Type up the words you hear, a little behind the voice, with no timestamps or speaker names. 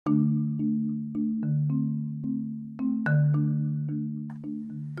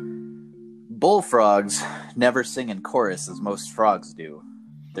Bullfrogs never sing in chorus as most frogs do.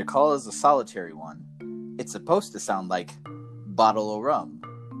 Their call is a solitary one. It's supposed to sound like bottle of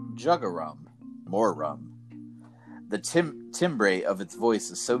rum, jug of rum, more rum. The timbre of its voice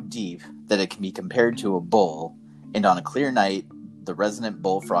is so deep that it can be compared to a bull, and on a clear night, the resonant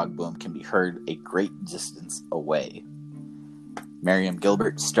bullfrog boom can be heard a great distance away. Merriam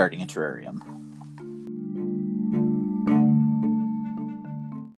Gilbert, starting a terrarium.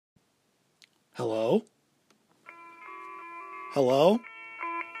 Hello? Hello?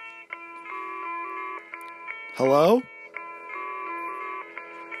 Hello?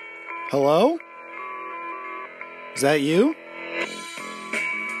 Hello? Is that you?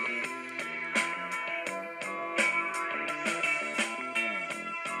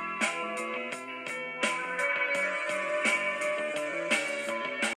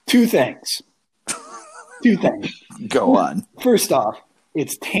 Two things. Go on. First off,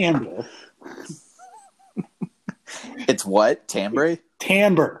 it's timbre. It's what? Timbre?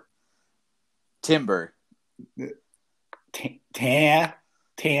 Timbre. Timber.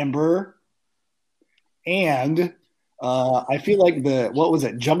 Timbre. And I feel like what was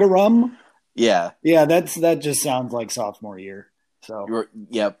it? Jug of rum? Yeah. Yeah, that just sounds like sophomore year. So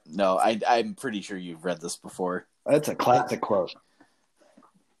Yep. No, I'm pretty sure you've read this before. that's a classic quote.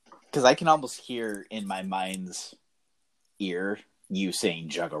 Because I can almost hear in my mind's ear you saying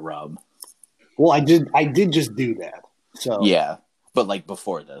jug of rum. Well, I did just do that. So Yeah, but like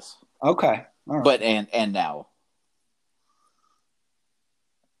before this. Okay. All right. But and now.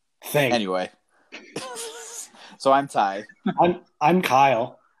 Thanks. Anyway. So I'm Ty. I'm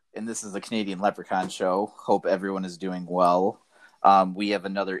Kyle. And this is the Canadian Leprechaun Show. Hope everyone is doing well. We have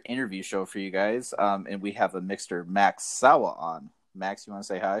another interview show for you guys. And we have a Mr. Max Sawa on. Max, you want to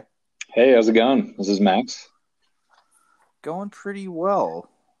say hi? Hey, how's it going? This is Max. Going pretty well.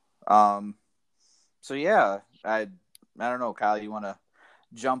 So yeah, I don't know, Kyle, you want to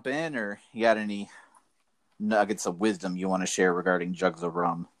jump in, or you got any nuggets of wisdom you want to share regarding jugs of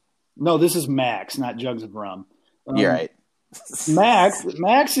rum? No, this is Max, not jugs of rum. You're right.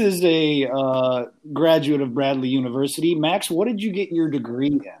 Max is a graduate of Bradley University. Max, what did you get your degree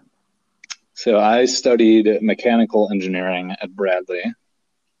in? So I studied mechanical engineering at Bradley,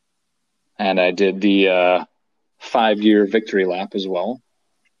 and I did the 5-year victory lap as well,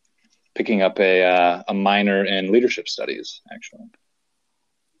 picking up a minor in leadership studies, actually.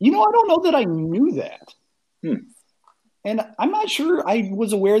 You know, I don't know that I knew that. And I'm not sure I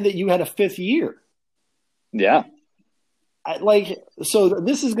was aware that you had a 5th year. Yeah. So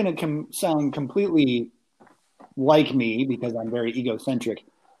this is going to sound completely like me because I'm very egocentric.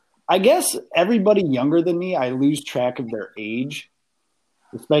 I guess everybody younger than me, I lose track of their age,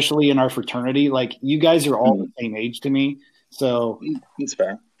 especially in our fraternity. Like, you guys are all the same age to me. So That's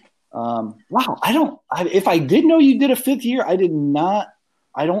fair. wow. If I did know you did a 5th year, I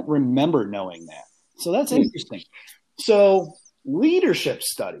don't remember knowing that. So that's interesting. So leadership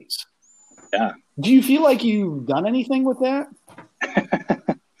studies. Yeah. Do you feel like you've done anything with that?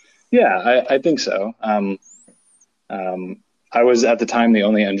 Yeah, I think so. I was at the time the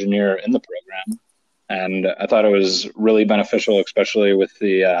only engineer in the program, and I thought it was really beneficial, especially with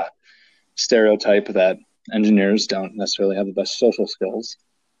the stereotype that engineers don't necessarily have the best social skills.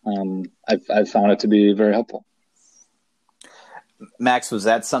 I've found it to be very helpful. Max, was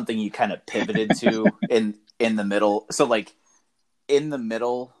that something you kind of pivoted to in the middle? So like in the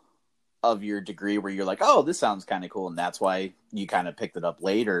middle of your degree where you're like, oh, this sounds kind of cool, and that's why you kind of picked it up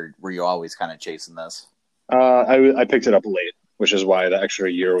late, or were you always kind of chasing this? I picked it up late, which is why the extra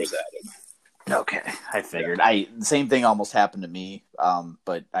year was added. Okay, I figured. The same thing almost happened to me,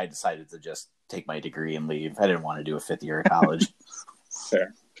 but I decided to just take my degree and leave. I didn't want to do a 5th year of college.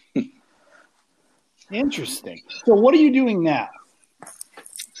 Fair. Interesting. So what are you doing now?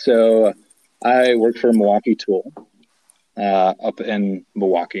 So I work for Milwaukee Tool up in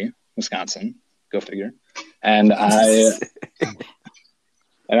Milwaukee, Wisconsin. Go figure. And I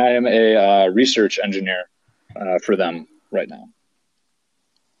am a research engineer for them right now.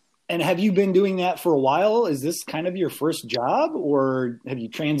 And have you been doing that for a while? Is this kind of your first job, or have you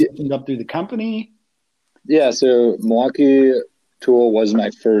transitioned up through the company? Yeah, so Milwaukee Tool was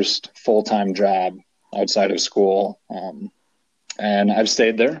my first full-time job outside of school. And I've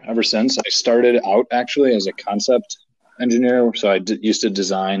stayed there ever since. I started out actually as a concept engineer, so I used to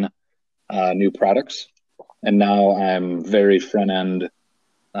design new products. And now I'm very front-end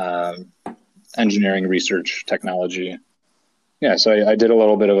engineering, research, technology. Yeah, so I did a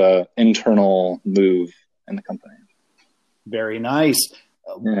little bit of an internal move in the company. Very nice.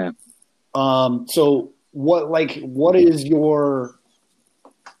 Yeah. So what is your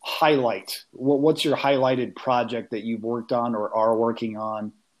highlight? What's your highlighted project that you've worked on or are working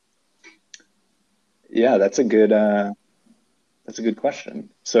on? Yeah, that's a good question.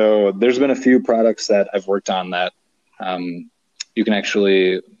 So there's been a few products that I've worked on that you can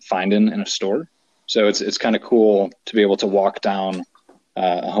actually find in a store. So it's kind of cool to be able to walk down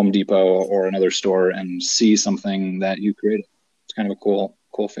a Home Depot or another store and see something that you created. It's kind of a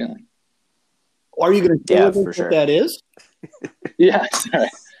cool feeling. Are you going to share with us what that is? Yeah, sorry.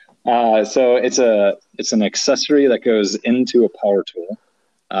 So it's an accessory that goes into a power tool,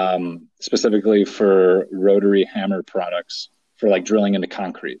 specifically for rotary hammer products for like drilling into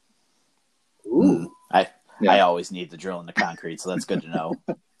concrete. Ooh, I always need to drill into concrete, so that's good to know.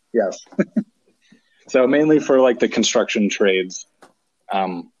 Yes. So mainly for like the construction trades,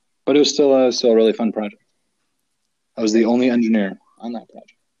 but it was still a really fun project. I was the only engineer on that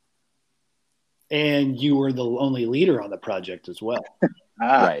project. And you were the only leader on the project as well.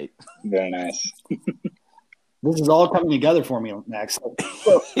 Right. Very nice. This is all coming together for me, Max.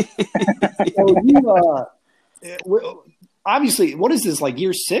 So you, obviously, what is this, like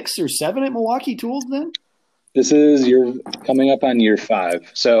year 6 or 7 at Milwaukee Tools then? This is coming up on year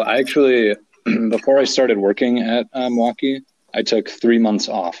 5. So I actually, before I started working at Milwaukee, I took 3 months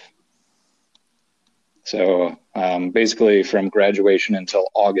off. So basically from graduation until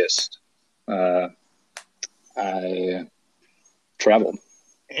August, I traveled.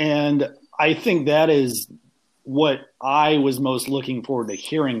 And I think that is what I was most looking forward to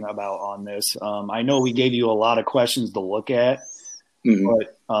hearing about on this. I know we gave you a lot of questions to look at,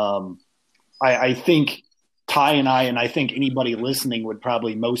 but I think Ty and I think anybody listening would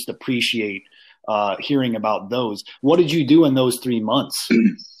probably most appreciate hearing about those. What did you do in those 3 months?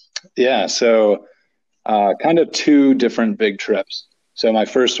 Yeah, so kind of 2 different big trips. So my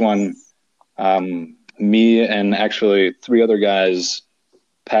first one, me and actually 3 other guys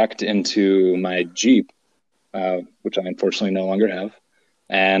packed into my Jeep, which I unfortunately no longer have.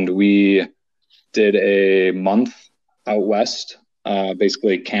 And we did a month out west,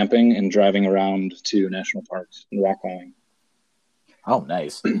 basically camping and driving around to national parks and rock climbing. Oh,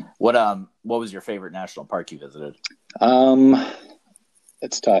 nice. What was your favorite national park you visited?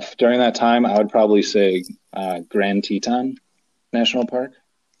 It's tough. During that time, I would probably say Grand Teton National Park.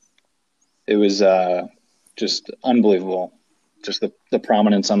 It was just unbelievable. Just the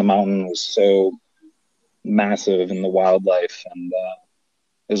prominence on the mountain was so massive, and the wildlife, and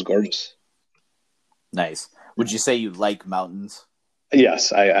it was gorgeous. Nice. Would you say you like mountains?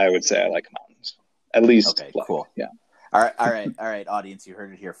 Yes, I would say I like mountains. At least. Okay, cool. Yeah. All right, audience. You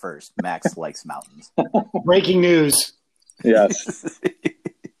heard it here first. Max likes mountains. Breaking news. Yes.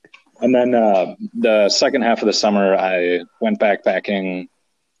 And then the second half of the summer, I went backpacking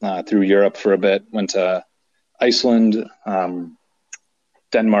through Europe for a bit. Went to Iceland,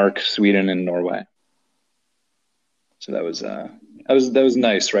 Denmark, Sweden, and Norway. So that was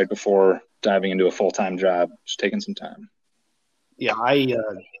nice right before diving into a full-time job, just taking some time. Yeah,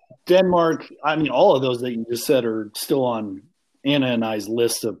 Denmark, I mean, all of those that you just said are still on Anna and I's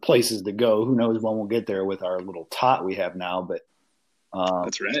list of places to go. Who knows when we'll get there with our little tot we have now, but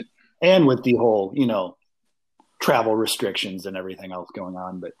that's right. And with the whole, travel restrictions and everything else going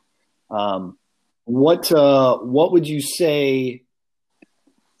on. But what would you say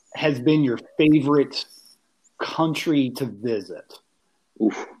has been your favorite country to visit?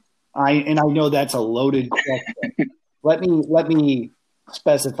 Oof. I know that's a loaded question. Let me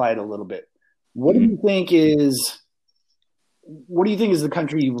specify it a little bit. What do you think is the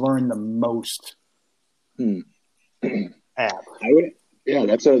country you've learned the most at?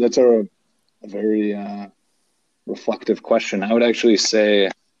 That's a very reflective question. I would actually say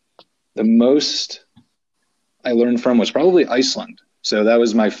the most I learned from was probably Iceland. So that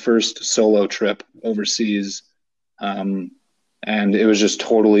was my first solo trip overseas. And it was just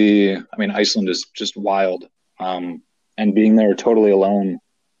totally, Iceland is just wild. And being there totally alone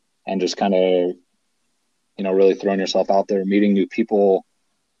and just kind of, really throwing yourself out there, meeting new people.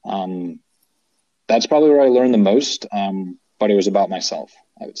 That's probably where I learned the most. But it was about myself,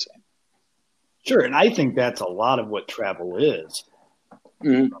 I would say. Sure. And I think that's a lot of what travel is.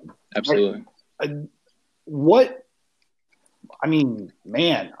 Mm-hmm. Absolutely.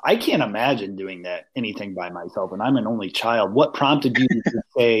 I can't imagine doing anything by myself, and I'm an only child. What prompted you to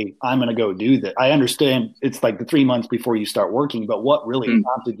say, I'm going to go do that? I understand it's like the 3 months before you start working, but what really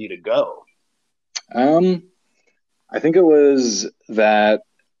prompted you to go? I think it was that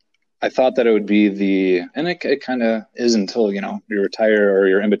I thought that it would be and it kind of is until, you retire or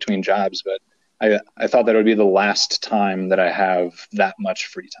you're in between jobs, but I thought that would be the last time that I have that much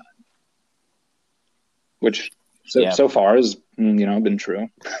free time, which so far has been true.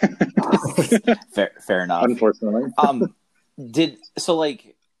 Fair enough. Unfortunately.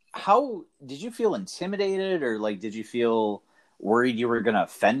 How did you feel intimidated, or like did you feel worried you were gonna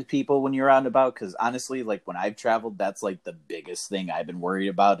offend people when you were out and about? Because honestly, like when I've traveled, that's like the biggest thing I've been worried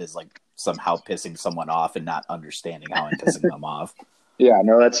about is like somehow pissing someone off and not understanding how I'm pissing them off. Yeah,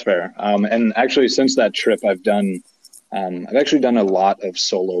 no, that's fair. And actually, since that trip, I've actually done a lot of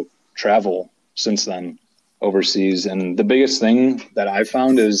solo travel since then overseas. And the biggest thing that I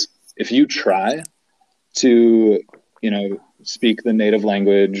found is if you try to, speak the native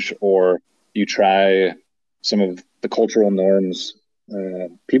language or you try some of the cultural norms,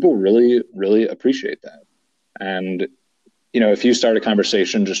 people really, really appreciate that. And, if you start a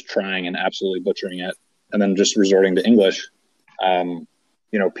conversation just trying and absolutely butchering it and then just resorting to English,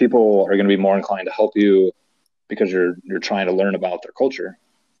 people are going to be more inclined to help you because you're trying to learn about their culture,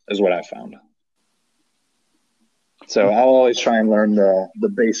 is what I found. So I'll always try and learn the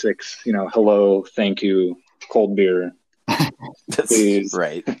basics, hello, thank you, cold beer, please.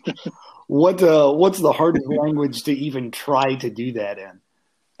 Right. What's the hardest language to even try to do that in?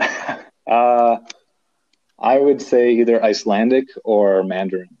 I would say either Icelandic or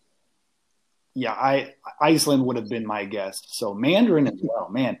Mandarin. Yeah, Iceland would have been my guess. So Mandarin as well,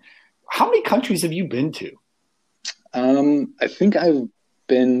 man. How many countries have you been to? I think I've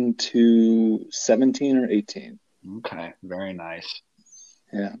been to 17 or 18. Okay, very nice.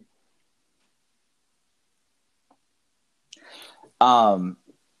 Yeah.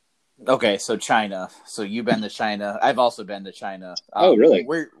 Okay, so China. So you've been to China. I've also been to China. Oh, really?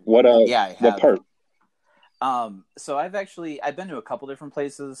 What? Yeah, I have. What part? So I've been to a couple different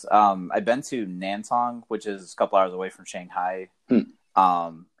places. I've been to Nantong, which is a couple hours away from Shanghai. And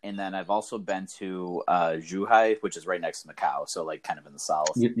then I've also been to Zhuhai, which is right next to Macau, so like kind of in the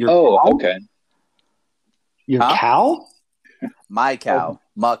south. Okay. Your cow? My cow,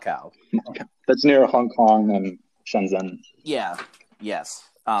 Macau. That's near Hong Kong and Shenzhen. Yeah. Yes.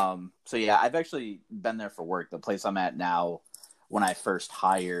 So yeah, I've actually been there for work. The place I'm at now, when I first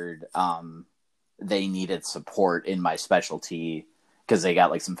hired, they needed support in my specialty because they got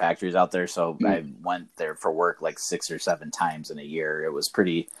like some factories out there. So I went there for work like 6 or 7 times in a year. It was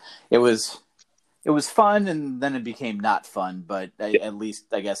fun, and then it became not fun. But at least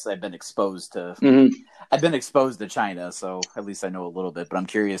I guess I've been exposed to China, so at least I know a little bit. But I'm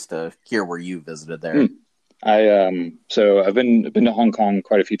curious to hear where you visited there. So I've been to Hong Kong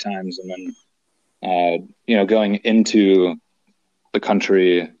quite a few times, and then going into the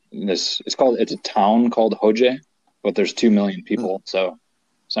country. It's a town called Hojie, but there's 2 million people, so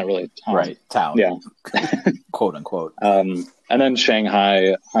it's not really a town. Right, town. Yeah. Quote unquote. And then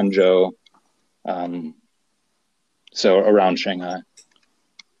Shanghai, Hangzhou, so around Shanghai.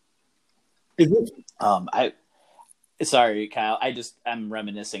 Sorry, Kyle. I'm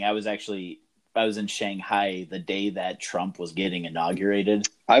reminiscing. I was in Shanghai the day that Trump was getting inaugurated.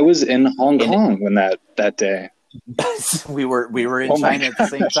 I was in Hong Kong when that day. we were in China at the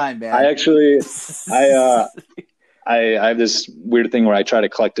same time, man. I have this weird thing where I try to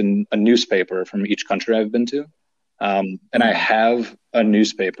collect a newspaper from each country I've been to, and I have a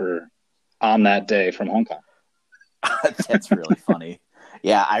newspaper on that day from Hong Kong. That's really funny.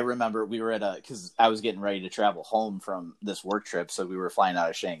 Yeah, I remember we were because I was getting ready to travel home from this work trip, so we were flying out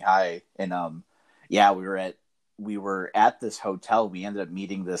of Shanghai, and we were at this hotel. We ended up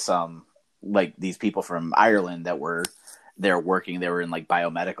meeting this like these people from Ireland that were there working. They were in like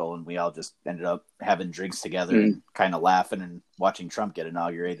biomedical, and we all just ended up having drinks together and kind of laughing and watching Trump get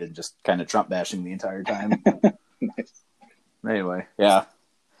inaugurated and just kind of Trump bashing the entire time. Nice. Anyway, yeah,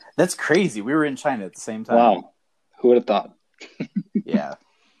 that's crazy. We were in China at the same time. Wow, who would have thought? Yeah,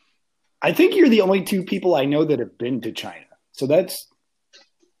 I think you're the only 2 people I know that have been to China, so that's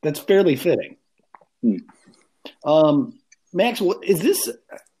fairly fitting. Max, is this?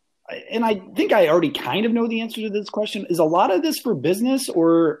 And I think I already kind of know the answer to this question. Is a lot of this for business,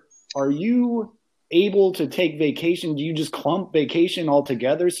 or are you able to take vacation? Do you just clump vacation all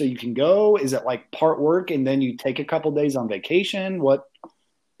together so you can go? Is it like part work and then you take a couple days on vacation? What?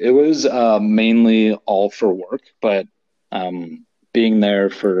 It was mainly all for work, but being there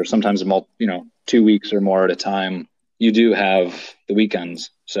for sometimes 2 weeks or more at a time, you do have the weekends.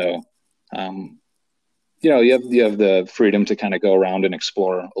 So you have the freedom to kind of go around and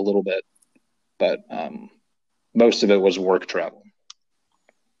explore a little bit, but most of it was work travel.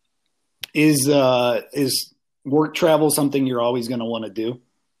 Is work travel something you're always going to want to do?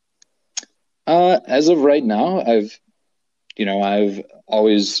 As of right now, I've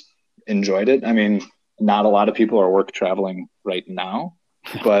always enjoyed it. I mean, not a lot of people are work traveling right now,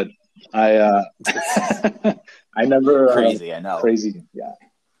 but I I never Crazy, I know. crazy. Yeah,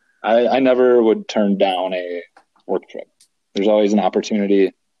 I never would turn down a work trip. There's always an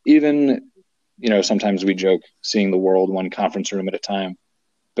opportunity. Even, sometimes we joke seeing the world one conference room at a time,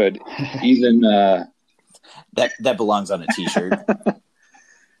 but even That belongs on a t-shirt.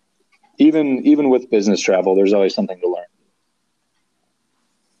 even with business travel, there's always something to learn.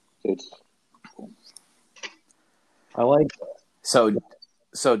 It's cool. I like that.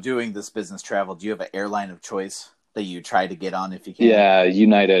 So doing this business travel, do you have an airline of choice that you try to get on if you can? Yeah,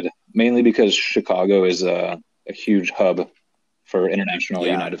 United, mainly because Chicago is a huge hub for international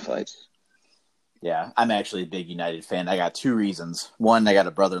United flights. Yeah, I'm actually a big United fan. I got two reasons. One, I got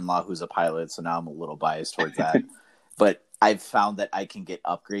a brother-in-law who's a pilot, so now I'm a little biased towards that. But I've found that I can get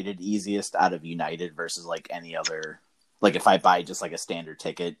upgraded easiest out of United versus like any other. Like if I buy just like a standard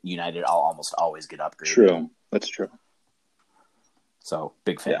ticket, United, I'll almost always get upgraded. True, that's true. So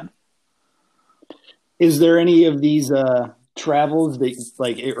big fan. Is there any of these travels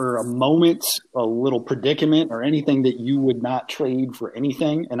that or a moment, a little predicament, or anything that you would not trade for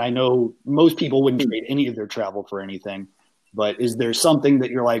anything? And I know most people wouldn't trade any of their travel for anything, but is there something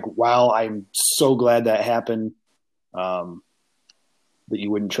that you're like, wow, I'm so glad that happened, that you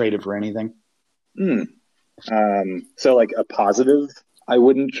wouldn't trade it for anything? So like a positive, I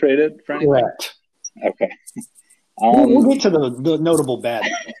wouldn't trade it for anything. Correct. Okay. We'll get to the notable bad.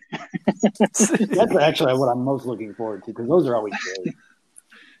 That's actually what I'm most looking forward to, because those are always great.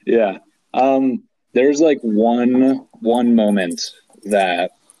 Yeah. There's like one moment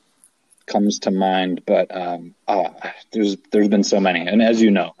that comes to mind, but there's been so many. And as you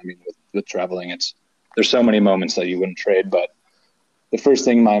know, I mean, with traveling, there's so many moments that you wouldn't trade. But the first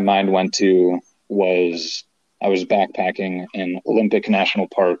thing my mind went to was I was backpacking in Olympic National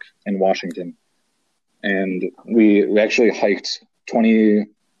Park in Washington. And we actually hiked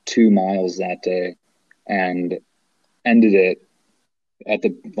 22 miles that day and ended it at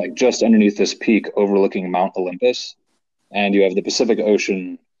the just underneath this peak overlooking Mount Olympus. And you have the Pacific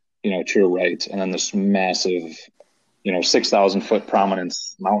Ocean, to your right, and then this massive, 6,000 foot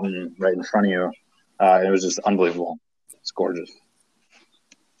prominence mountain right in front of you. It was just unbelievable. It's gorgeous.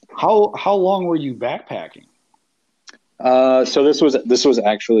 How long were you backpacking? So this was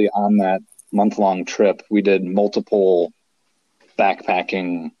actually on that month-long trip. We did multiple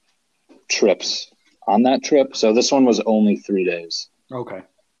backpacking trips on that trip. So this one was only 3 days. Okay.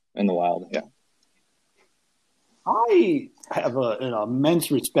 In the wild, yeah. I have an immense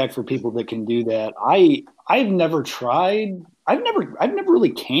respect for people that can do that. I've never tried. I've never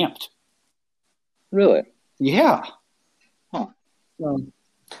really camped. Really? Yeah. Huh.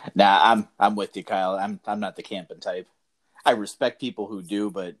 Nah, I'm with you, Kyle. I'm not the camping type. I respect people who do,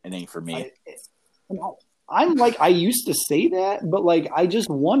 but it ain't for me. I'm like, I used to say that, but I just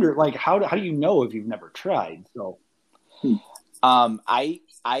wonder, how do you know if you've never tried? So, I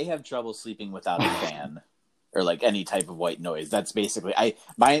have trouble sleeping without a fan or any type of white noise. That's basically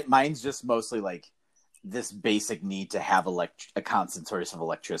mine's just mostly this basic need to have a constant source of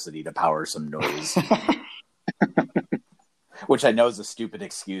electricity to power some noise. Which I know is a stupid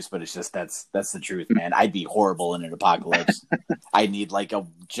excuse, but it's just that's the truth, man. I'd be horrible in an apocalypse. I need a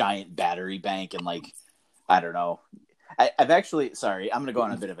giant battery bank and I don't know. I've actually, sorry, I'm going to go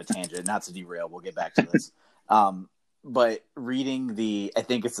on a bit of a tangent, not to derail. We'll get back to this. But reading I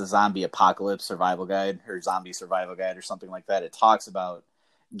think it's the Zombie Apocalypse Survival Guide or Zombie Survival Guide or something like that. It talks about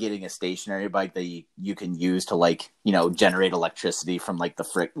getting a stationary bike that you can use to generate electricity from the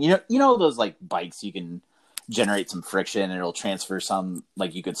frick. You know those bikes you can generate some friction and it'll transfer some,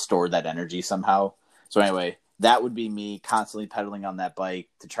 you could store that energy somehow. So anyway, that would be me constantly pedaling on that bike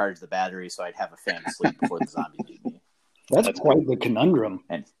to charge the battery so I'd have a fan to sleep before the zombies eat me. That's quite the conundrum.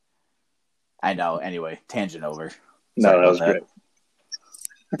 And I know. Anyway, tangent over. No, that was great.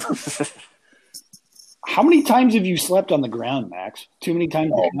 How many times have you slept on the ground, Max? Too many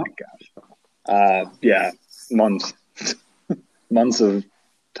times? Oh my gosh. Yeah, months. Months of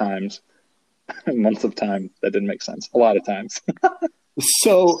times. Months of time. That didn't make sense. A lot of times.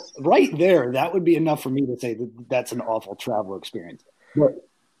 So right there, that would be enough for me to say that that's an awful travel experience. But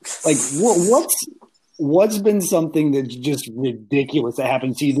what's been something that's just ridiculous that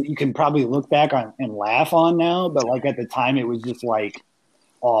happened to you that you can probably look back on and laugh on now, but at the time it was just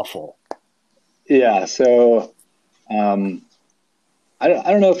awful? Yeah. So, I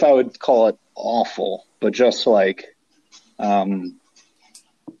don't know if I would call it awful, but just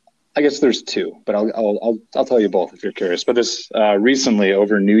I guess there's two, but I'll tell you both if you're curious. But this recently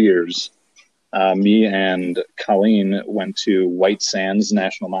over New Year's, Me and Colleen went to White Sands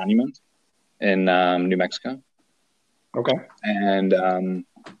National Monument in New Mexico. Okay. And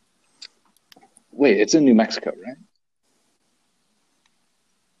wait, it's in New Mexico, right?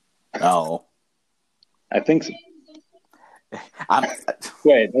 Oh, I think so. I'm,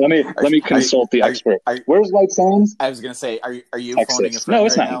 Wait, let me consult the expert. Where's White Sands? I was gonna say, are you Texas. phoning a friend? No,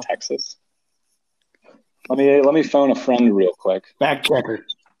 it's right not now? in Texas. Let me phone a friend real quick. Fact checker.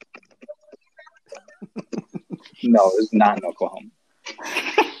 No, it's not in Oklahoma.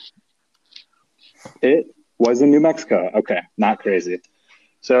 It was in New Mexico. Okay, not crazy.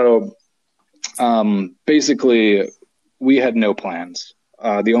 So, basically, we had no plans.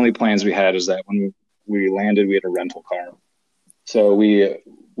 The only plans we had is that when we landed, we had a rental car. So we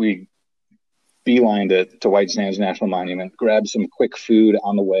beelined it to White Sands National Monument, grabbed some quick food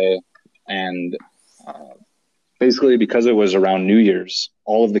on the way, and basically, because it was around New Year's,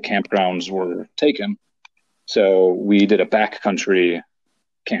 all of the campgrounds were taken. So we did a backcountry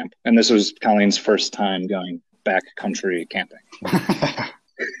camp, and this was Colleen's first time going backcountry camping.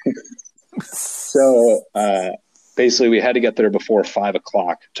 So basically, we had to get there before 5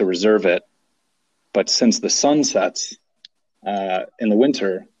 o'clock to reserve it. But since the sun sets in the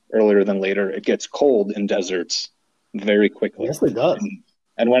winter earlier than later, it gets cold in deserts very quickly. Yes, it does.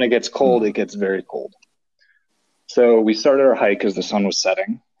 And when it gets cold, it gets very cold. So we started our hike as the sun was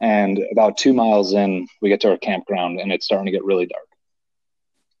setting, and about 2 miles in, we get to our campground, and it's starting to get really dark.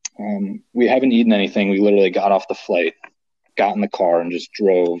 We haven't eaten anything. We literally got off the flight, got in the car, and just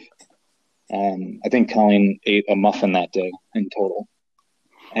drove. I think Colleen ate a muffin that day in total.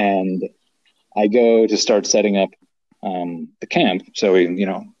 And I go to start setting up the camp. So we,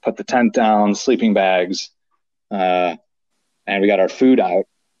 put the tent down, sleeping bags, and we got our food out.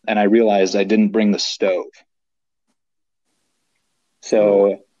 And I realized I didn't bring the stove.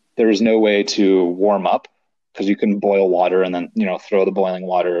 So there was no way to warm up because you couldn't boil water and then, throw the boiling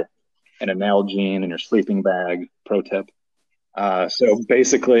water in a Nalgene in your sleeping bag. Pro tip. So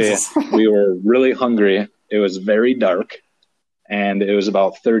basically, we were really hungry. It was very dark, and it was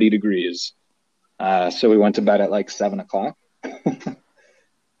about 30 degrees. So we went to bed at like 7 o'clock.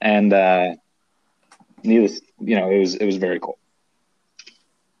 And needless, it was very cold.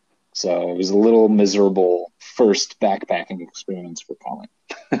 So it was a little miserable first backpacking experience for Colleen.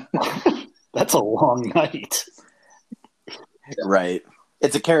 That's a long night. Right.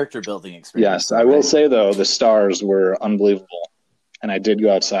 It's a character building experience. Yes, I will say, though, the stars were unbelievable. And I did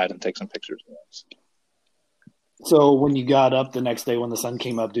go outside and take some pictures of those. So when you got up the next day when the sun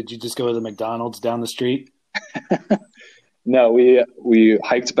came up, did you just go to the McDonald's down the street? No, we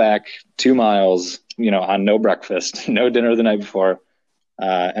hiked back 2 miles, on no breakfast, no dinner the night before,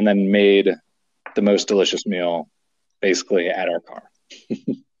 and then made the most delicious meal basically at our car.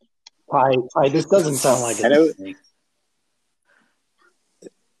 Pie, this doesn't sound like it.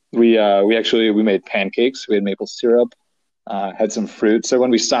 We made pancakes. We had maple syrup, had some fruit. So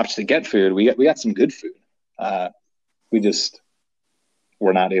when we stopped to get food, we got some good food. We just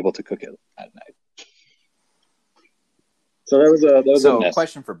were not able to cook it at night. So that was a mess.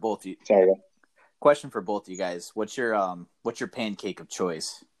 Question for both of you. Sorry. Question for both of you guys. What's your pancake of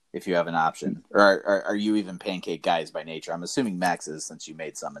choice if you have an option? Or are you even pancake guys by nature? I'm assuming Max is, since you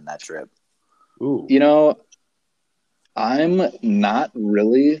made some in that trip. Ooh. I'm not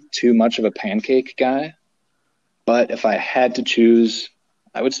really too much of a pancake guy, but if I had to choose,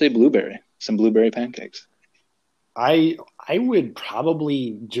 I would say some blueberry pancakes. I would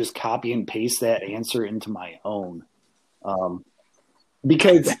probably just copy and paste that answer into my own.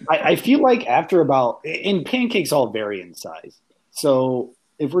 Because I feel like and pancakes all vary in size. So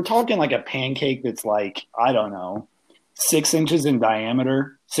if we're talking like a pancake that's like, I don't know, 6 inches in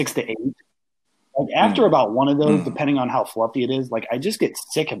diameter, 6 to 8, like after about one of those, depending on how fluffy it is, like I just get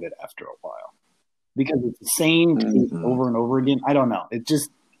sick of it after a while because it's the same taste over and over again. I don't know. It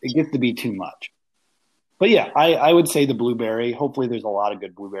gets to be too much. But yeah, I would say the blueberry. Hopefully there's a lot of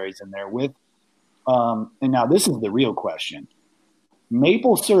good blueberries in there with. And now this is the real question.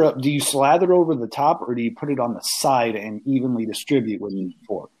 Maple syrup, do you slather over the top or do you put it on the side and evenly distribute with a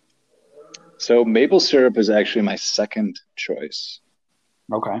fork? So maple syrup is actually my second choice.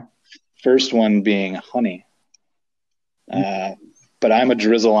 Okay. First one being honey. But I'm a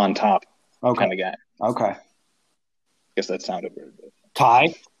drizzle on top kind of guy. Okay. I guess that sounded very good.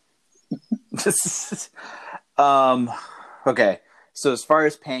 Ty? Okay. So as far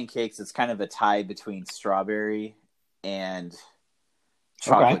as pancakes, it's kind of a tie between strawberry and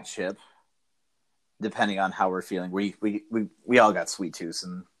chocolate chip, depending on how we're feeling. We all got sweet tooths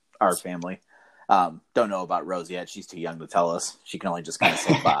in our family. Don't know about Rose yet. She's too young to tell us. She can only just kind of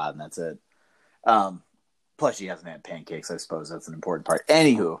say "bah" and that's it. Plus, she hasn't had pancakes. I suppose that's an important part.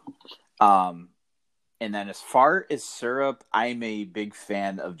 Anywho, and then as far as syrup, I'm a big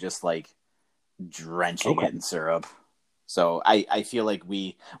fan of just like drenching it in syrup. So I feel like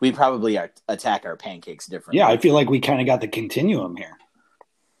we probably attack our pancakes differently. Yeah, I feel like we kind of got the continuum here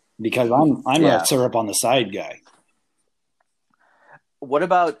because I'm a syrup on the side guy. What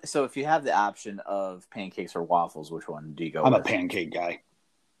about, so if you have the option of pancakes or waffles, which one do you go with? I'm a pancake guy.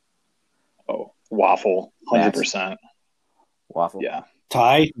 Oh, waffle, 100%. Waffle? Yeah.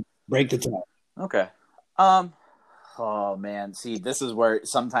 Ty, break the tie. Okay. Oh, man. See, this is where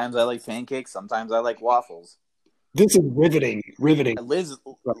sometimes I like pancakes, sometimes I like waffles. This is riveting. Liz,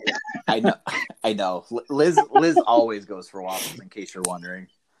 I know. Liz always goes for waffles, in case you're wondering.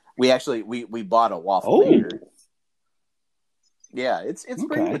 We actually, we bought a waffle maker. Yeah, it's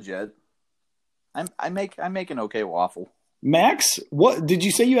pretty legit. I make an okay waffle. Max, what did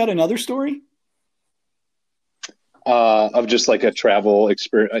you say? You had another story? Of just like a travel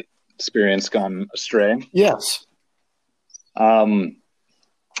experience gone astray. Yes.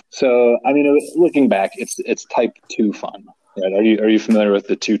 So I mean, looking back, it's type 2 fun. Right? Are you familiar with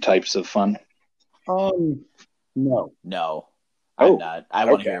the 2 types of fun? No. I'm not. I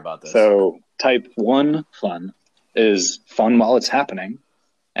want to hear about this. So type 1 fun is fun while it's happening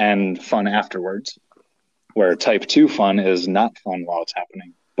and fun afterwards, where type 2 fun is not fun while it's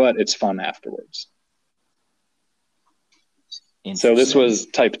happening, but it's fun afterwards. So this was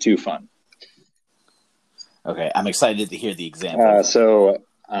type 2 fun. Okay, I'm excited to hear the example. So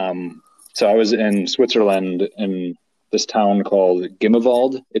I was in Switzerland in this town called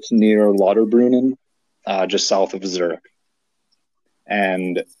Gimmewald. It's near Lauterbrunnen, just south of Zurich.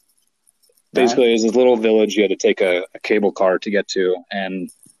 And basically, it was this little village you had to take a cable car to get to. And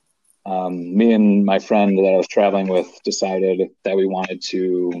me and my friend that I was traveling with decided that we wanted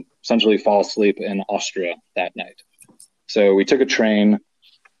to essentially fall asleep in Austria that night. So we took a train,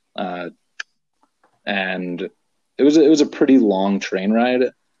 and it was a pretty long train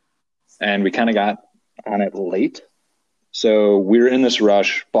ride, and we kind of got on it late. So we were in this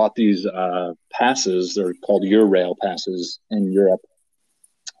rush, bought these passes. They're called Eurail passes in Europe.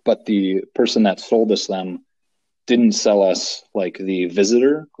 But the person that sold us them didn't sell us like the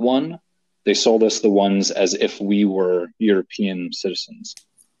visitor one. They sold us the ones as if we were European citizens.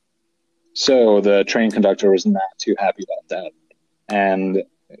 So the train conductor was not too happy about that. And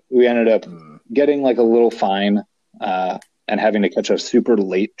we ended up getting like a little fine and having to catch a super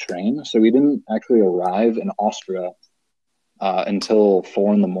late train. So we didn't actually arrive in Austria until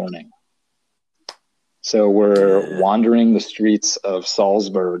 4 a.m. So we're wandering the streets of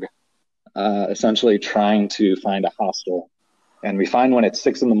Salzburg, essentially trying to find a hostel. And we find one at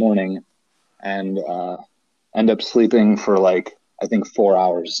 6 a.m. and end up sleeping for like, I think 4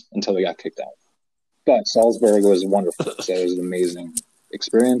 hours until we got kicked out. But Salzburg was wonderful. So it was an amazing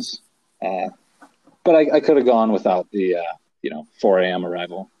experience. But I could have gone without the, 4 a.m.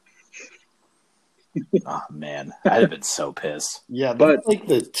 arrival. Oh, man. I'd have been so pissed. Yeah, but like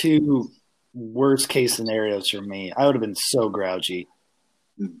the 2 worst case scenarios for me. I would have been so grouchy.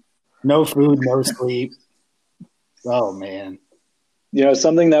 No food, no sleep. Oh, man.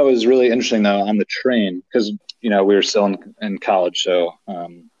 Something that was really interesting, though, on the train, because, we were still in college, so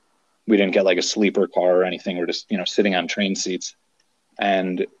we didn't get like a sleeper car or anything. We're just, sitting on train seats.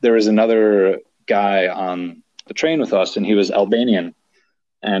 And there was another guy on the train with us, and he was Albanian.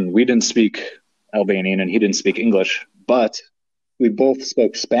 And we didn't speak Albanian, and he didn't speak English, but we both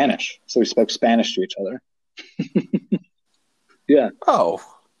spoke Spanish. So we spoke Spanish to each other. Yeah. Oh.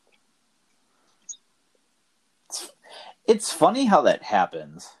 It's funny how that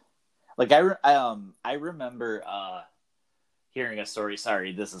happens. Like I remember hearing a story.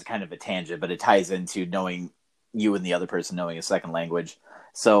 Sorry, this is kind of a tangent, but it ties into knowing you and the other person knowing a second language.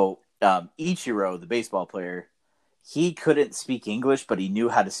 So Ichiro, the baseball player, he couldn't speak English, but he knew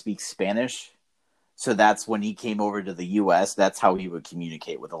how to speak Spanish. So that's when he came over to the U.S. That's how he would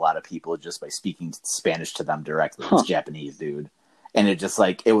communicate with a lot of people, just by speaking Spanish to them directly. This Japanese dude, and it just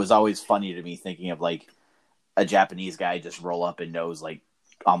like it was always funny to me thinking of like a Japanese guy just roll up and knows like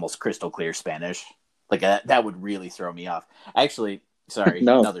almost crystal clear Spanish. Like that would really throw me off. Actually, sorry,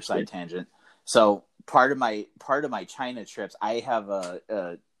 another side tangent. So part of my China trips, I have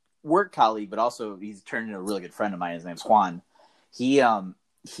a work colleague, but also he's turned into a really good friend of mine. His name's Juan. He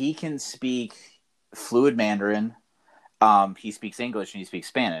can speak fluid Mandarin. He speaks English and he speaks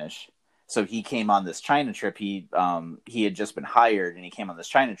Spanish. So he came on this China trip. He had just been hired and he came on this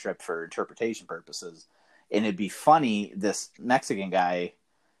China trip for interpretation purposes. And it'd be funny, this Mexican guy,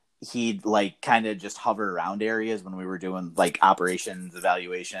 he'd like kind of just hover around areas when we were doing like operations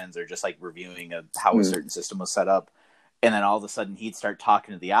evaluations or just like reviewing how a certain system was set up. And then all of a sudden he'd start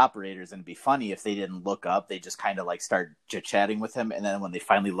talking to the operators, and it'd be funny if they didn't look up, they just kind of like start chit-chatting with him. And then when they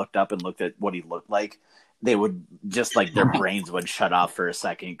finally looked up and looked at what he looked like, they would just like their brains would shut off for a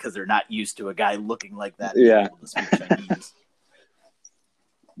second because they're not used to a guy looking like that and able to speak Chinese.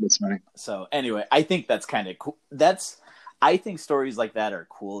 That's funny. So anyway, I think that's kind of cool. I think stories like that are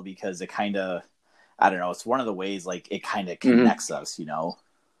cool because it kind of, I don't know, it's one of the ways like it kind of connects us, you know.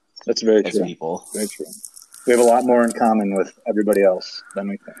 That's very as true. People. Very true. We have a lot more in common with everybody else than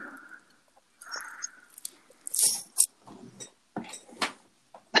we think.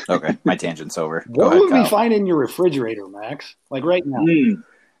 Okay, my tangent's over. What would we find in your refrigerator, Max? Like right now?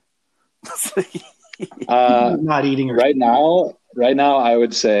 Not eating right now. Right now, I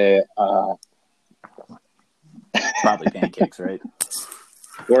would say probably pancakes, right?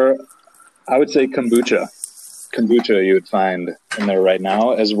 Or I would say kombucha. Kombucha you would find in there right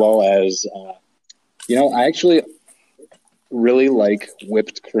now, as well as I actually really like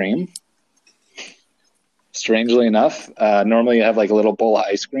whipped cream. Strangely enough, normally you have like a little bowl of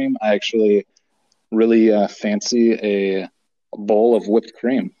ice cream. I actually really fancy a bowl of whipped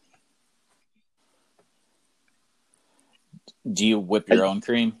cream. Do you whip your own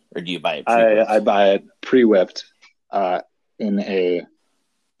cream, or do you buy it pre-whipped? I buy it pre-whipped in a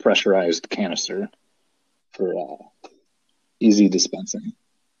pressurized canister for easy dispensing.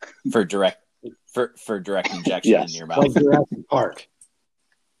 For direct injection in your mouth. Like Jurassic Park.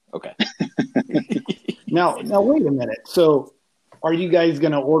 Okay. Now wait a minute. So are you guys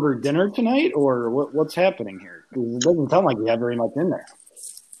going to order dinner tonight, or what's happening here? Because it doesn't sound like you have very much in there.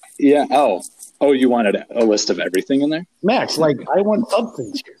 Yeah. Oh, you wanted a list of everything in there? Max, like I want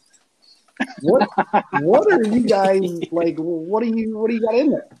substance here. What are you guys like? What do you got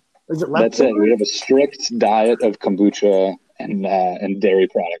in there? Is it leftovers? That's it. We have a strict diet of kombucha and dairy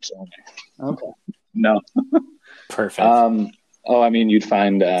products only. Okay. No. Perfect. I mean, you'd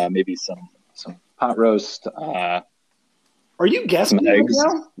find maybe some pot roast. Are you guessing some eggs?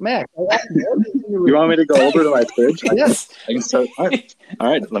 Right now? Max, you want me to go over to my fridge? Yes. I can start. All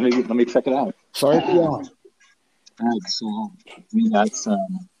right. Let me check it out. Sorry for yelling. All right. So we got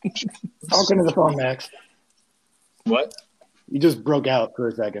some. Talking to the phone, Max. What? You just broke out for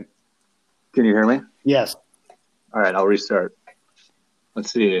a second. Can you hear me? Yes. All right. I'll restart.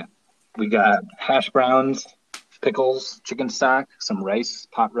 Let's see. We got hash browns, pickles, chicken stock, some rice,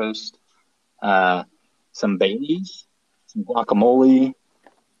 pot roast, some Baileys, some guacamole,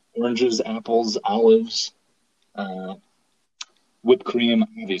 oranges, apples, olives, whipped cream,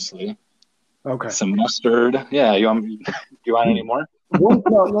 obviously. Okay. Some mustard. Yeah, you want any more?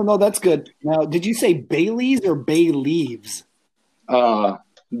 No, that's good. Now, did you say Baileys or bay leaves? The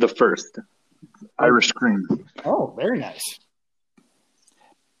first. Irish cream. Oh, very nice.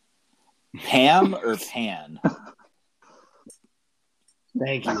 Ham or pan?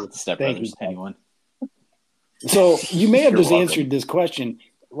 Thank you. Step Brothers, anyone? So you may have just answered this question.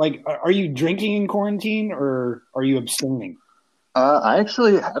 Like, are you drinking in quarantine or are you abstaining? I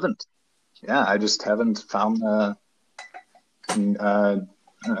actually haven't. Yeah, I just haven't found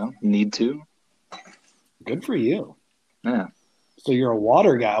need to. Good for you. Yeah. So you're a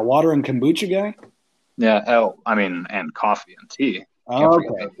water guy, a water and kombucha guy? Yeah. And coffee and tea.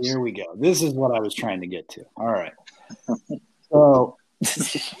 Okay, here we go. This is what I was trying to get to. All right.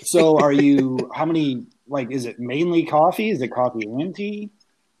 So are you, how many, like, is it mainly coffee? Is it coffee and tea?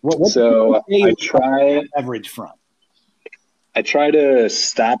 What's the beverage front? I try to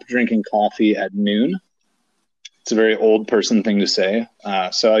stop drinking coffee at noon. It's a very old person thing to say.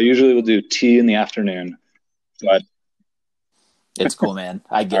 So I usually will do tea in the afternoon. But it's cool, man.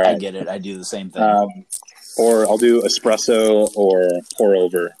 I get it. I do the same thing. Or I'll do espresso or pour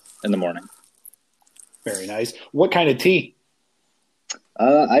over in the morning. Very nice. What kind of tea?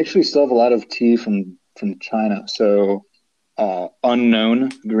 I actually still have a lot of tea from China. So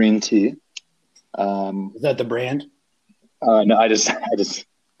unknown green tea. Is that the brand? No, I just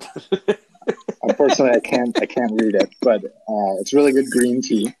unfortunately I can't read it, but it's really good green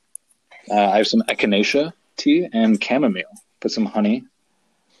tea. I have some echinacea tea and chamomile. Put some honey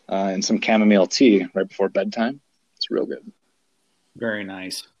and some chamomile tea right before bedtime. It's real good. Very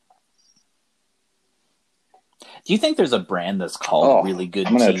nice. Do you think there's a brand that's called really good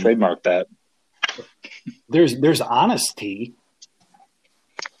tea? I'm going to trademark that. There's honest tea.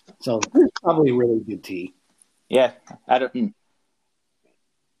 So there's probably really good tea. Yeah, I don't.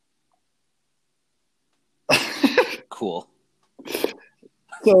 Cool.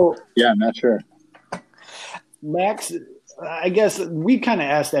 So yeah, I'm not sure. Max, I guess we kind of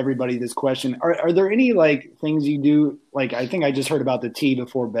asked everybody this question. Are there any like things you do? Like, I think I just heard about the tea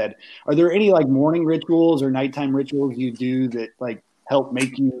before bed. Are there any like morning rituals or nighttime rituals you do that like help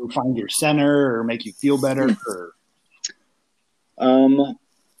make you find your center or make you feel better? Or...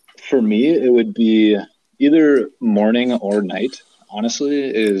 For me, it would be either morning or night, honestly,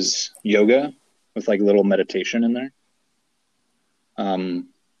 is yoga with like little meditation in there.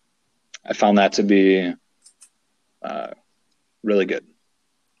 I found that to be really good.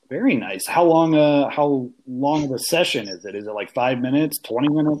 Very nice. How long of a session is it? Is it like 5 minutes, 20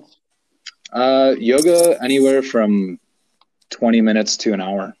 minutes? Yoga anywhere from 20 minutes to an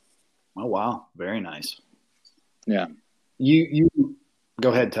hour. Oh, wow. Very nice. Yeah. You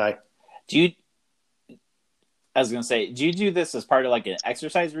go ahead, Ty. I was going to say, do you do this as part of like an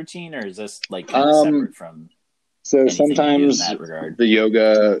exercise routine, or is this like kind of separate from? So sometimes the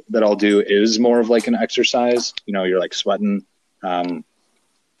yoga that I'll do is more of like an exercise, you're like sweating.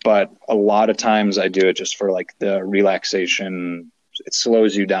 But a lot of times I do it just for like the relaxation. It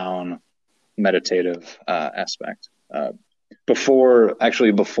slows you down, meditative aspect. Before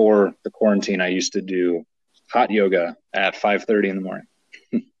the quarantine, I used to do hot yoga at 5:30 in the morning,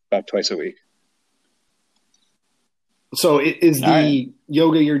 about twice a week. So is the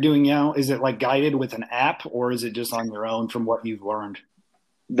yoga you're doing now, is it like guided with an app, or is it just on your own from what you've learned?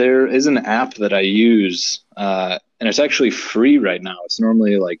 There is an app that I use, and it's actually free right now. It's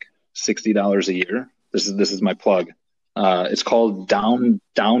normally like $60 a year. This is my plug. It's called Down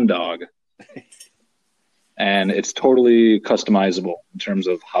Dog, and it's totally customizable in terms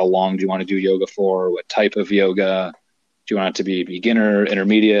of how long do you want to do yoga for, what type of yoga, do you want it to be beginner,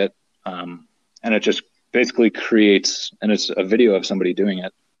 intermediate, and it just basically creates, and it's a video of somebody doing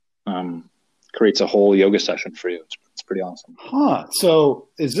it, creates a whole yoga session for you. It's pretty awesome. Huh. So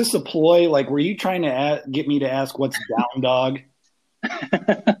is this a ploy? Like, were you trying to get me to ask what's down dog?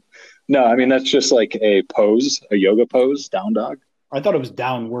 No, I mean, that's just like a yoga pose, down dog. I thought it was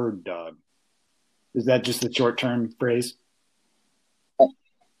downward dog. Is that just the short-term phrase?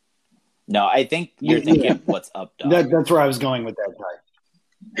 No, I think you're thinking what's up dog. That's where I was going with that, Ty.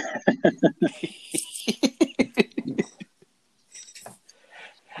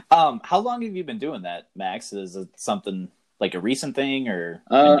 How long have you been doing that, Max? Is it something like a recent thing, or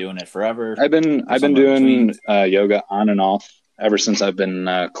been doing it forever? I've been doing yoga on and off ever since I've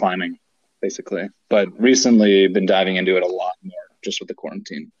been climbing, basically. But recently, been diving into it a lot more, just with the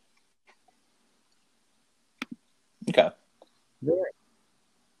quarantine. Okay.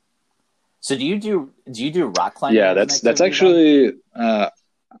 So do you do rock climbing? Yeah, that's actually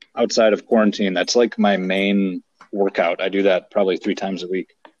outside of quarantine. That's like my main workout. I do that probably 3 times a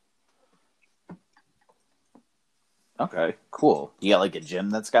week. Okay, cool. You got like a gym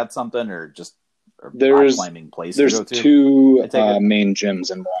that's got something, or just rock climbing place? There's to go to? 2 main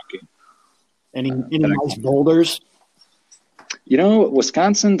gyms in Milwaukee. Any nice boulders?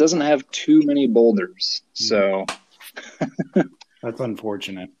 Wisconsin doesn't have too many boulders, so that's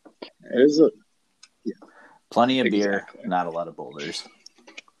unfortunate. It is plenty of beer, not a lot of boulders.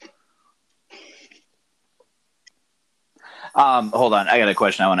 Hold on, I got a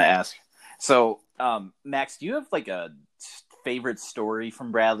question I want to ask. So, Max, do you have like a favorite story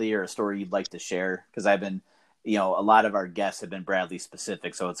from Bradley, or a story you'd like to share? Because I've been, a lot of our guests have been Bradley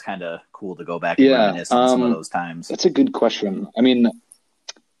specific, so it's kind of cool to go back and reminisce on some of those times. That's a good question. I mean,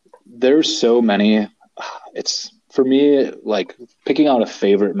 there's so many. It's, for me, like picking out a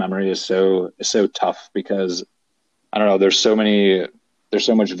favorite memory is so tough, because I don't know. There's so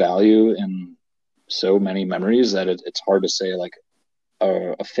much value in so many memories that it's hard to say like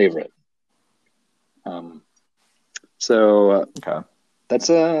a favorite. Okay. That's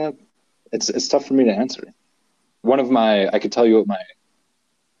it's tough for me to answer. I could tell you what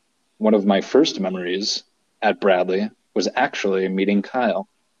one of my first memories at Bradley was actually meeting Kyle.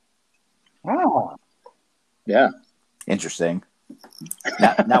 Wow. Yeah. Interesting.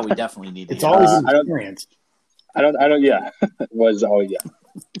 Now we definitely need to. It's always an experience. I don't. Yeah. It was. Oh, yeah.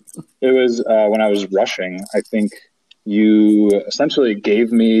 It was when I was rushing. I think you essentially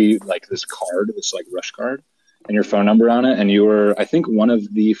gave me like this like rush card, and your phone number on it, and you were, I think, one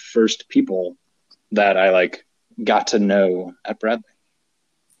of the first people that I like got to know at Bradley.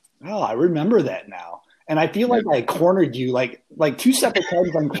 Oh, I remember that now. And I feel like I cornered you, like 2 separate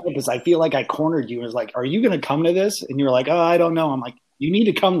times on campus. I feel like I cornered you and was like, "Are you going to come to this?" And you're like, "Oh, I don't know." I'm like, "You need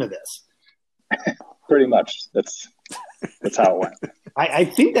to come to this." Pretty much. That's how it went. I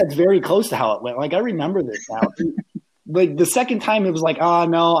think that's very close to how it went. Like, I remember this now. Like the second time, it was like, "Oh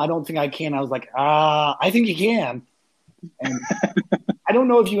no, I don't think I can." I was like, I think you can." And I don't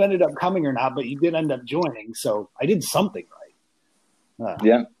know if you ended up coming or not, but you did end up joining, so I did something right.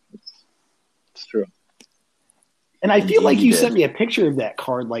 Yeah, it's true. And I feel like you sent me a picture of that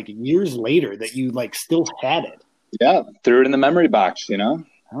card like years later that you like still had it. Yeah, threw it in the memory box, you know?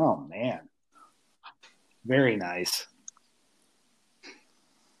 Oh, man. Very nice.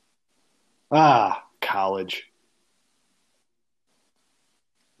 College.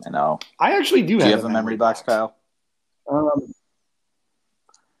 I know. I actually do have a memory box, Kyle?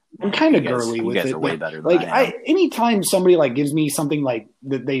 I'm kind of girly with it. You guys are way better than I am. Anytime somebody like gives me something like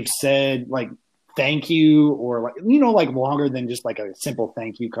that they've said like thank you or like like longer than just like a simple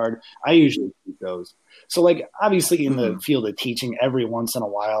thank you card, I usually keep those. So like obviously in the field of teaching, every once in a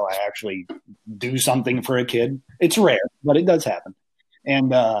while I actually do something for a kid. It's rare, but it does happen.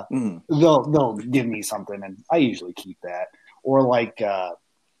 And they'll give me something, and I usually keep that. Or like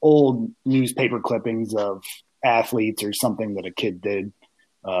old newspaper clippings of athletes or something that a kid did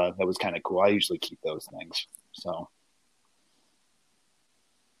that was kind of cool. I usually keep those things. So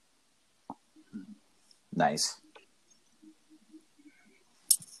nice.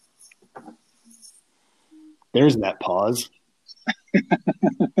 There's that pause.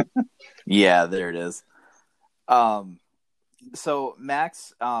 Yeah, there it is. So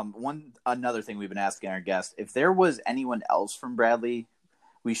Max, another thing we've been asking our guests, if there was anyone else from Bradley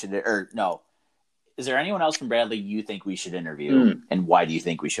is there anyone else from Bradley you think we should interview, and why do you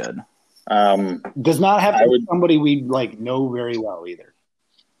think we should? Does not have to be somebody we like know very well either.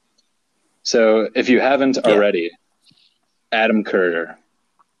 So if you haven't already, Adam Curter.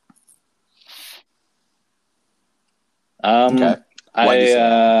 Okay.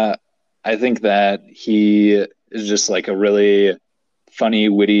 I think that he is just like a really funny,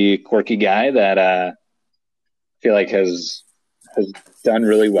 witty, quirky guy that I feel like has done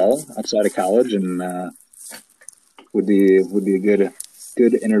really well outside of college, and would be a good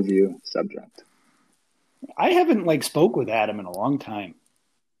interview subject. I haven't like spoke with Adam in a long time.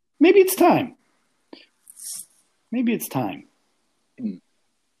 Maybe it's time.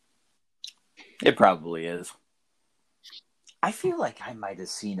 It probably is. I feel like I might have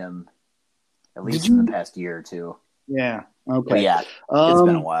seen him at least in the past year or two. Yeah. Okay. But yeah, it's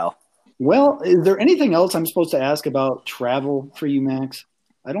been a while. Well, is there anything else I'm supposed to ask about travel for you, Max?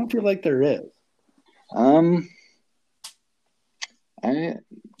 I don't feel like there is. I'm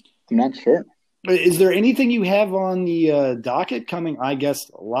not sure. Is there anything you have on the docket coming? I guess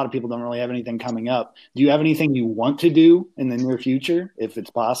a lot of people don't really have anything coming up. Do you have anything you want to do in the near future, if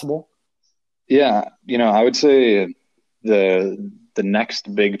it's possible? Yeah, I would say the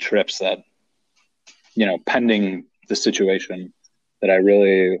next big trips that, pending the situation, that I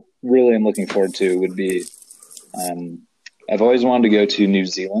really, really am looking forward to would be, I've always wanted to go to New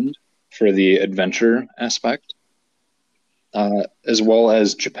Zealand for the adventure aspect, as well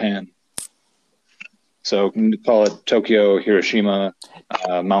as Japan. So call it Tokyo, Hiroshima,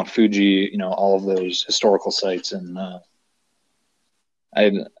 Mount Fuji, all of those historical sites. And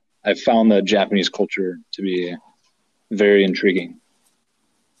I've found the Japanese culture to be very intriguing.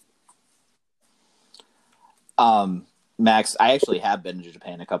 Max, I actually have been to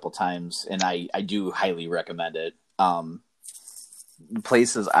Japan a couple times, and I do highly recommend it.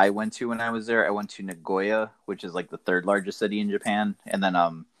 Places I went to when I was there, I went to Nagoya, which is like the third largest city in Japan, and then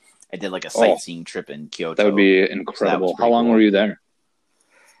I did like a sightseeing trip in Kyoto. That would be incredible. How long were you there?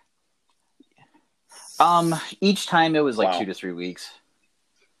 Each time it was like 2 to 3 weeks.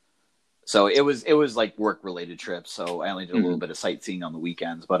 So it was like work related trips. So I only did a little bit of sightseeing on the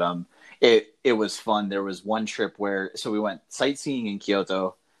weekends, but it was fun. There was one trip where we went sightseeing in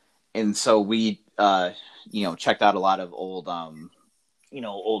Kyoto, and so we checked out a lot of old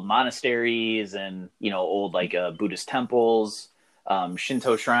old monasteries and old like Buddhist temples,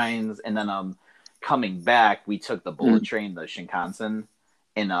 Shinto shrines, and then coming back we took the bullet train, the Shinkansen,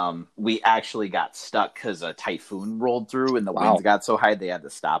 and we actually got stuck because a typhoon rolled through and the winds got so high they had to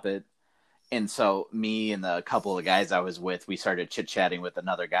stop it. And so me and the couple of guys I was with, we started chit-chatting with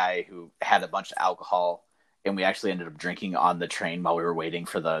another guy who had a bunch of alcohol, and we actually ended up drinking on the train while we were waiting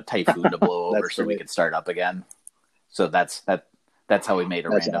for the typhoon to blow over so we could start up again. So that's how we made a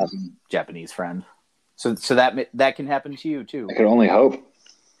random Japanese friend. So that can happen to you too. I could only hope.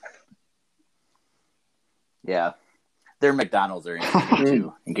 Yeah. Their McDonald's are in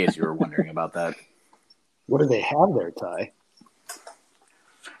too, in case you were wondering about that. What do they have there, Ty?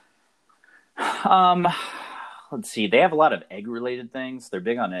 Let's see. They have a lot of egg-related things. They're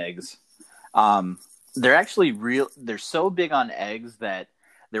big on eggs. They're actually they're so big on eggs that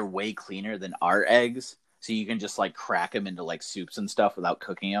they're way cleaner than our eggs. so you can just like crack them into like soups and stuff without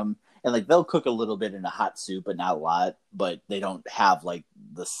cooking them. And like they'll cook a little bit in a hot soup, but not a lot. But they don't have like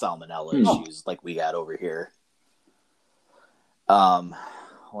the salmonella issues like we got over here.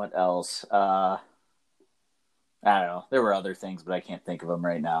 What else? I don't know. There were other things, but I can't think of them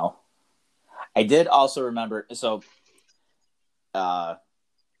right now. I did also remember. So,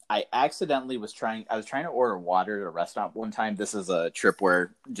 I accidentally was trying to order water at a restaurant one time. This is a trip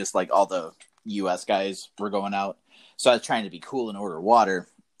where just like all the US guys were going out. So I was trying to be cool and order water.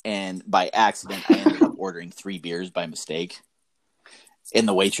 And by accident, I ended up ordering 3 beers by mistake. And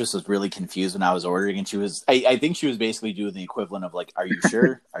the waitress was really confused when I was ordering. And I think she was basically doing the equivalent of like, are you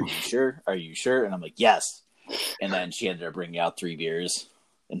sure? Are you sure? Are you sure? And I'm like, yes. And then she ended up bringing out 3 beers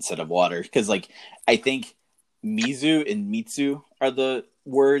instead of water. Because like, I think mizu and mitsu are the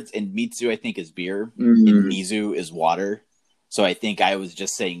words. And mitsu, I think, is beer. And mizu is water. So I think I was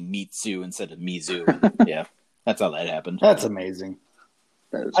just saying mitsu instead of mizu. And, yeah, that's how that happened. That's amazing.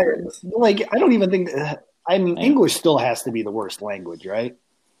 I don't even think. English still has to be the worst language, right?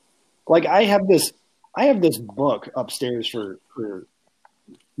 Like I have this book upstairs for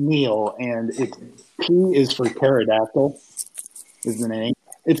Neil, and it's P is for pterodactyl, is the name.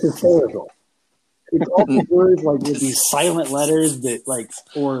 It's hysterical. It's all these words like with these silent letters that like,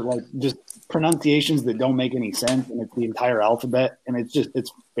 or like just pronunciations that don't make any sense, and it's the entire alphabet, and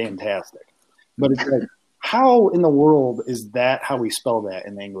it's fantastic. But it's like, how in the world is that how we spell that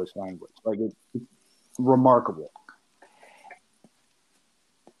in the English language? Like it's remarkable.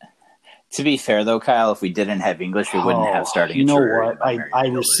 To be fair, though, Kyle, if we didn't have English, we wouldn't have starting. You know what? I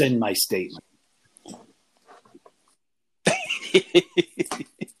rescind my statement.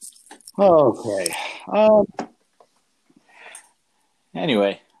 Okay.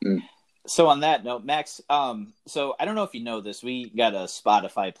 Anyway, so on that note, Max, so I don't know if you know this. We got a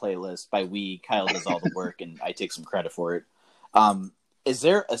Spotify playlist. By we, Kyle does all the work, and I take some credit for it. Is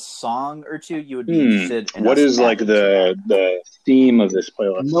there a song or two you would be interested in? What is like the theme of this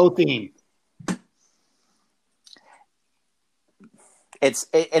playlist? No theme.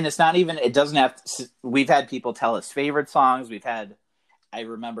 It's not even. It doesn't have. We've had people tell us favorite songs. I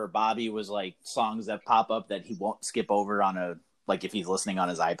remember Bobby was like songs that pop up that he won't skip over on a, like if he's listening on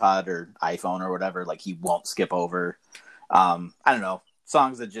his iPod or iPhone or whatever, like he won't skip over. I don't know,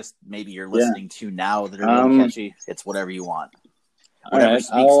 songs that just maybe you're listening to now that are really catchy. It's whatever you want. Whatever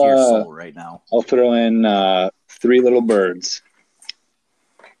speaks to your soul right now. I'll throw in 3 Little Birds.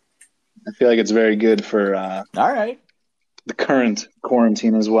 I feel like it's very good for all right, the current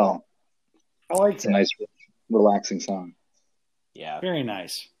quarantine as well. I like it's a nice, relaxing song. Yeah, very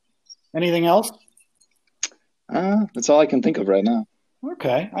nice. Anything else? That's all I can think of right now.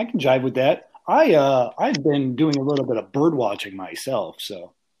 Okay, I can jive with that. I've been doing a little bit of bird watching myself,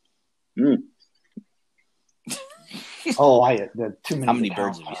 so. Too many. How many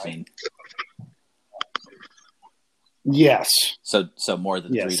birds have you seen? Yes. So more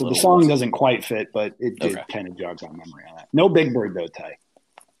than 3 so little the song ones. Doesn't quite fit, but it did kind of jog my memory on that. No big bird though, Ty.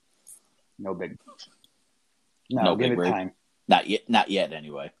 No big. No give big it bird. time. Not yet.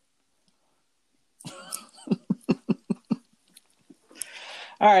 Anyway.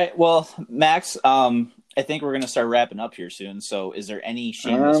 All right. Well, Max, I think we're going to start wrapping up here soon. So, is there any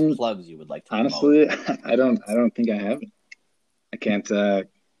shameless plugs you would like to? Honestly, I don't think I have. I can't.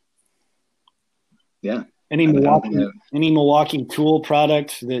 Yeah. Any Milwaukee tool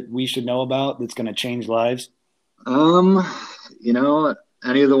product that we should know about that's going to change lives? Any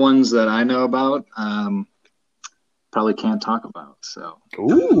of the ones that I know about, probably can't talk about. So.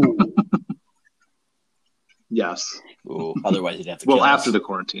 Ooh. Yes. Ooh, otherwise, you'd have to. Well, after the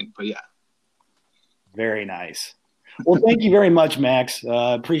quarantine, but yeah. Very nice. Well, thank you very much, Max.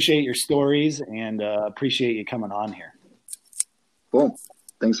 Appreciate your stories and appreciate you coming on here. Cool.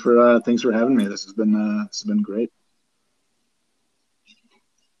 Thanks for having me. This has been great.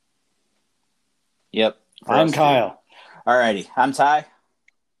 Yep. I'm Kyle. All righty. I'm Ty.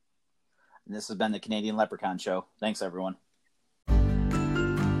 And this has been the Canadian Leprechaun Show. Thanks, everyone.